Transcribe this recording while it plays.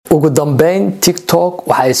ugu dambeyn TikTok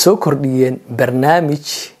waxay soo kordhiyeen barnaamij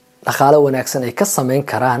dhaqaale wanaagsan ay ka sameyn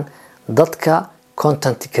karaan dadka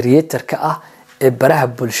content creator-ka ah ee baraha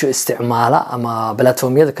bulsho isticmaala ama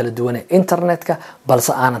platformyada kala duwan ee internetka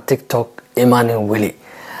balse aan TikTok imaanin weli.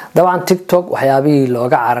 dabcan TikTok waxyaabihii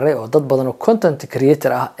looga cararay oo dad badan oo content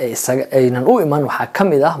creator ah aynan u iman waxa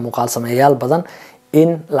kamid ah muuqaal sameeyaal badan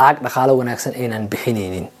in lacag dhaqaale wanaagsan aynan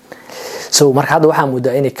bixinaynin. So marka hadda waxaa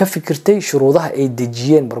moodaa inay ka fikirtay shuruudaha ay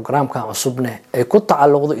dejiyeen programkan cusubne ay ku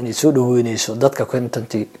tacalluqdo inay soo dhaweynayso dadka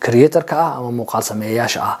content creator-ka ah ama muuqaal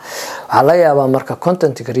sameeyaasha ah. Waxaa laga yaabaa marka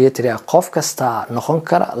content creator qof kasta noqon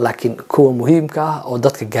kara laakiin kuwa muhiimka ah oo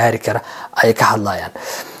dadka gaari kara ay ka hadlayaan.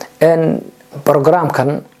 Programkan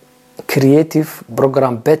creative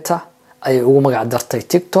program beta ay ugu magac dartay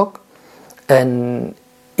TikTok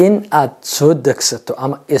in aad soo degsato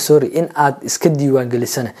ama in aad iska diiwaan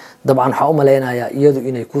gelisana dabcan waxa u maleynayaa iyadu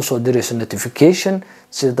inay ku soo dirayso notification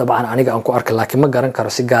sida dabcan aniga aan ku arkay laakiin ma garan karo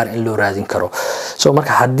si gaar in loo raadin karo. So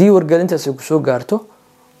marka hadii wargelintaas ay ku soo gaarto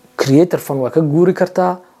creator fund waa ka guuri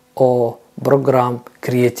kartaa oo program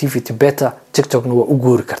creativity beta TikTokna waa u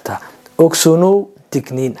guuri kartaa. ogsoonow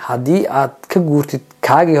digniin hadii aad ka guurtid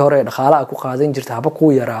kaagii hore dhaqaalaha ku qaadan jirtay haba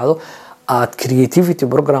ku yaraado aad creativity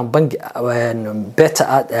program bank beta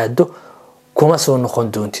aado kuma soo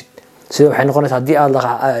noqon doontid. sida waxay noqonaysaa hadii aad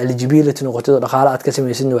eligibility noqotid dhaqaale aad ka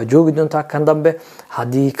sameeysid waa joogi doontaa kan dambe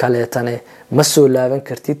hadii kale tane ma soo laaban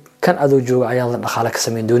kartid kan adoo jooga ayaa dhaqaale ka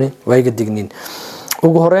sameyn doonin wayga digniin.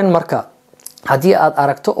 ugu horeyn marka hadii aad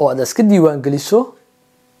aragto oo aad iska diiwaan geliso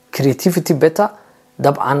creativity beta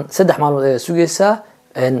dabcan 3 maalmood ay sugaysaa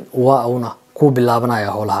waa una ku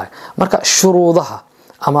bilaabanaya howlaha. marka shuruudaha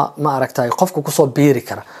ama ma aragtay qofka ku soo biiri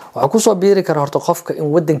kara waxa ku soo biiri kara horta qofka in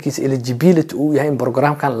wadankiisa eligibility uu yahay in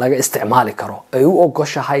programkan laga isticmaali karo ay u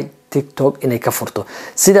ogoshahay TikTok inay ka furto.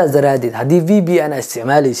 sidaas daraadeed hadii VPN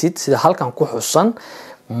isticmaalaysid sida halkan ku xusan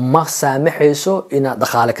ma saamaxayso inaad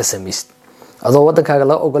dhaqaale ka sameeysid adoo wadankaaga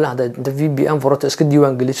laga ogolaan hadii VPN furto iska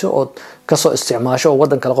diiwaan geliso oo ka soo isticmaasho oo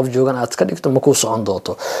wadan kale qof joogan aad ka dhigto ma ku socon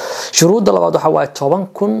doonto. shuruudda labaad waxa waa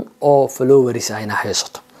 10,000 oo followers ayna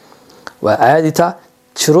haysato waa caadita.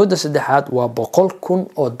 shuruudda saddexaad waa 100,000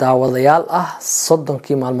 oo daawadayaal ah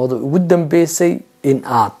 30 maalmood ugu dambeysay in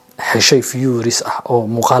aad heshay viewers ah oo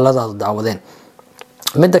muuqaaladaada daawadeen.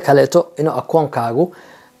 midda kaleeto inuu akoonkaagu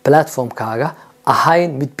platformkaaga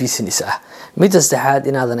ahayn mid business ah. midda saddexaad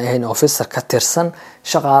inaadan ahayn officer ka tirsan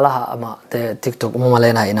shaqaalaha ama TikTok uma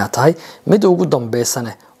maleynayo inaad tahay. mid ugu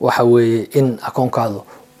dambeysana waxa weeye in akoonkaadu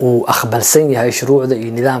uu aqbalsan yahay shuruucda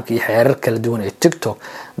iyo nidaamka iyo xeerar kala duwan ee TikTok.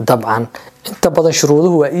 dabcan inta badan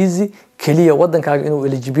shuruuduhu waa easy kaliya wadankaaga inuu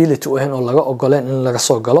eligibility u ahayn oo laga ogoleen in laga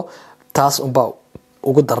soo galo taas unba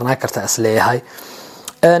ugu darnaa kartaa isleeyahay.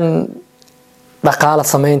 dhaqaale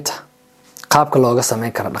sameynta qaabka looga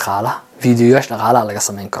sameyn karo dhaqaalaha videoyaasha dhaqaalaha laga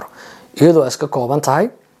sameyn karo iyadoo iska kooban tahay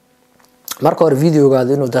marka hore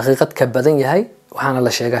videogaadu inuu daqiiqad ka badan yahay waxaana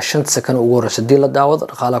la sheegaa 5 second ugu horeysa hadii la daawado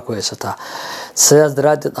dhaqaalaha ku haysataa. sidaas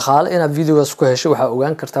daraadeed dhaqaale inaad videogaas ku hesho waxa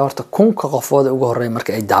ogaan kartaa horta 1,000 qofood ugu horeey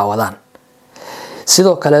marka ay daawadaan.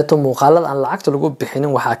 sidoo kale to muuqaalada aan lacagta lagu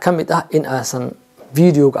bixinin waxa kamid ah in aansan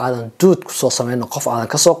videoga aadan duud ku soo sameeyno qof aadan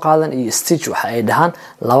ka soo qaadan iyo stage waxa ay dhahan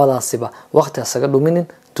labadaasiba waqti asaga dhuminin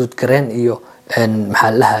duud gareen iyo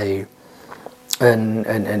maxaa la hayo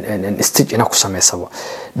stage ina ku sameysabo.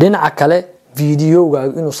 dhinaca kale videoga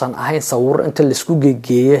inuusan ahayn sawir inta la isku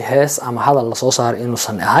geeyay hees ama hadal la soo saaray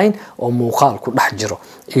inuusan ahayn oo muuqaal ku dhex jiro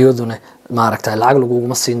iyaduna ma aragtay lacag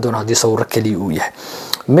lagu siin doono hadii sawir kaliya uu yahay.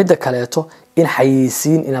 midda kaleeto in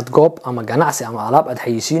xayeysiin inaad goob ama ganacsi ama alaab aad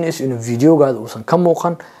xayeysiinayso in videogaada uusan ka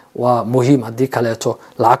muuqan waa muhiim hadii kaleeto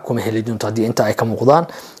lacag kuma heli doonto hadii inta ay ka muuqdaan.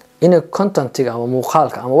 in contentiga ama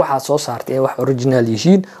muuqaalka ama waxa soo saartay wax original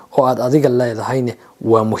yihiin oo aad adiga leedahayna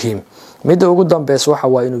waa muhiim. midda ugu dambeysay waxa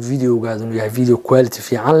waa inuu videogaadu yahay video quality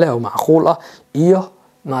fiican leh oo macquul ah iyo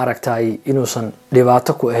ma aragtay inuusan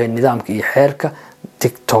dhibaato ku ahayn nidaamka iyo xeerka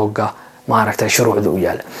TikTok ma aragtay shuruucda u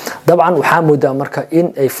yaala. dabcan waxa moodaa marka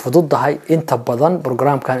in ay fududahay inta badan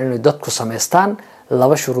programkan inay dadku sameystaan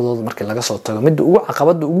laba shuruudood markii laga soo tago. midda ugu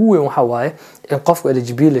caqabada ugu weyn waxa waaye in qofka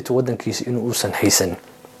eligibility wadankiisa inuu uusan haysan.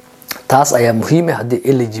 taas ayaa muhiim ah hadii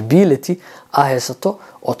eligibility haysato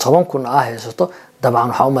oo 10,000 haysato dabcan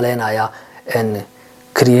waxa u maleynayaa in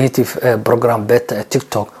creative program beta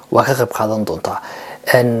TikTok waa ka qayb qaadan doontaa.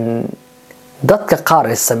 dadka qaar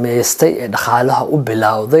ay sameystay ee dhaqaalaha u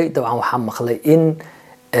bilowday dabcan waxa maqlay in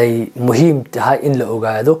ay muhiim tahay in la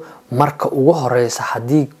ogaado marka ugu horeysa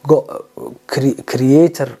hadii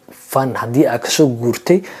creator fund hadii aad ka soo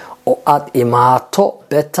guurtay oo aad imaato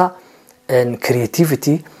beta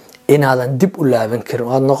creativity inaadan dib u laaban karin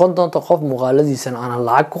oo aad noqon doonto qof muuqaaladiisana aan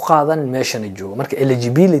lacag ku qaadan meeshana joogo marka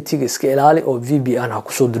eligibility-ga iska ilaali oo VPN ha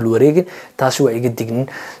ku soo dul wareegin taasi waa iga dignin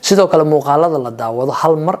sidoo kale muuqaalada la daawado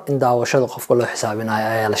hal mar in daawashada qofka loo xisaabinayo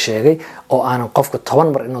ayaa la sheegay oo aanan qofka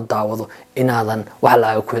 10 mar inuu daawado inaadan wax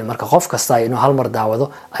lacag ku helin marka qof kasta inuu hal mar daawado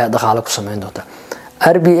ayaa dhaqaale ku sameyn doonta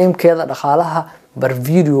RBM-keeda dhaqaalaha bar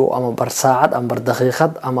video ama bar saacad ama bar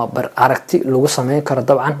daqiiqad ama bar aragti lagu sameyn karo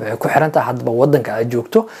dabcan waxay ku xiran tahay hadba wadanka aad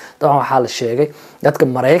joogto dabcan waxa la sheegay dadka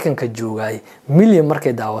Mareykanka joogay milyan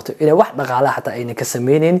markay daawato inay wax dhaqaalaha xataa ayna ka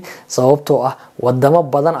sameeyeen sababtoo ah wadamo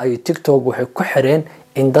badan ay TikTok waxay ku xireen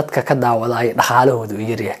in dadka ka daawada ay dhaqaalahoodu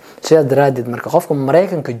yaryahay sidaa daraadeed marka qofka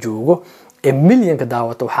Mareykanka joogo milyanka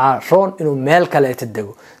daawato waxa roon inuu meel kale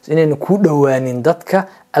tadago inayna ku dhawaanin dadka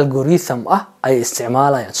algorithm ay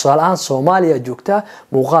isticmaalayaan su'aalahan Soomaaliya joogta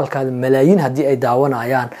muuqaalkaada malaayiin hadii ay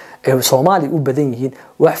daawanayaan ee Soomaali u badan yihiin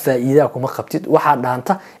wax faa'iido kuma qabtid waxa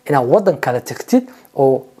dhaanta inaad wadan kale tagtid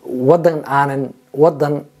oo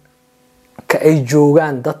wadan ka ay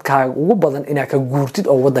joogaan dadka ugu badan inaad ka guurtid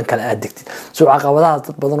oo wadan kale aad degtid soo caqabadaha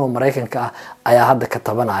dad badan oo Mareykanka ah ayaa hadda ka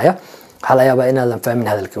tabanaya hala yaaba inaadan fahmin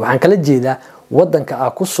hadalka waxaan kala jeedaa wadanka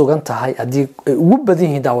aad ku sugan tahay hadii ay ugu badan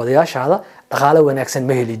yihiin daawadayaashaada dhaqaale wanaagsan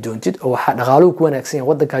ma heli doontid oo waxa dhaqaaluhu ku wanaagsan yahay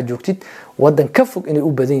wadanka joogtid wadan ka fog inay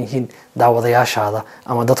u badan yihiin daawadayaashaada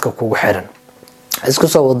ama dadka kugu xiran isku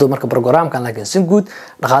soo wado marka barnaamijkan laakiin si guud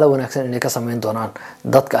dhaqaale wanaagsan inay ka sameyn doonaan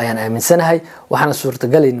dadka ayaan aaminsanahay waxaan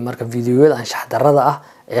suurtagal in marka fiidiyoyada aan shaxdarada ah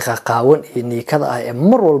ee qaqaawan iyo niikada ah ee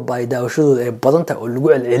mar walba ay daawashadooda ay badan tahay oo lagu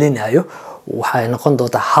celcelinayo waxay noqon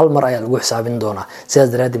doontaa hal mar ayaa lagu xisaabin doonaa sidaas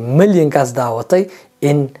daraadeed milyankaas daawatay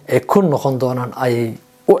in ay ku noqon doonaan ay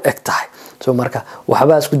u eg tahay soo marka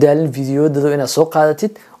waxba isku daalin fiidiyooyada inaad soo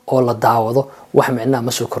qaadatid oo la daawado wax macna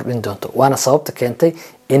ma soo kordhin doonto waana sababta keentay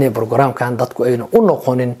in barnaamijkan dadku ayna u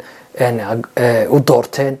noqonin u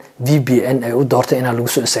doorteen VPN ay u doorteen in lagu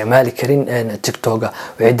soo isticmaali karin TikTok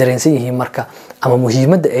waxay dareensan yihiin marka ama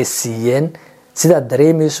muhiimadda ay siiyeen sida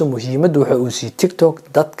dareemayso muhiimaddu waxa uu si TikTok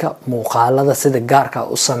dadka muuqaalada sida gaarka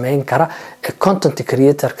u sameyn kara ee content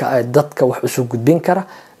creator-ka ay dadka wax u soo gudbin kara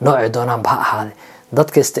nooc doonaan ba ahaade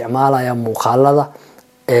dadka isticmaalaya muuqaalada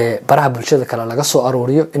baraha bulshada kale laga soo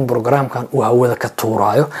arooriyo in barnaamijkan uu hawada ka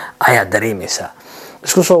tuuraayo ayaa dareemaysa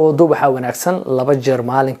isku soo wado waxa wanaagsan 2 jeer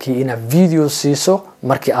maalinkii ina video siiso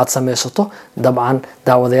markii aad sameysato dabcan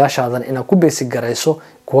daawadayaashaadan ina ku beesi garayso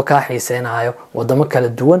kuwa ka xiiseenayo wadamo kala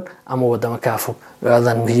duwan ama wadamo ka fog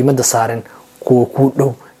aadan muhiimadda saarin kuwa ku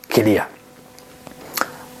dhow kaliya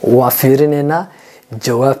waa fiirinayna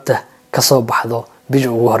jawaabta ka soo baxdo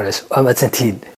bisha ugu horeyso ama tantiin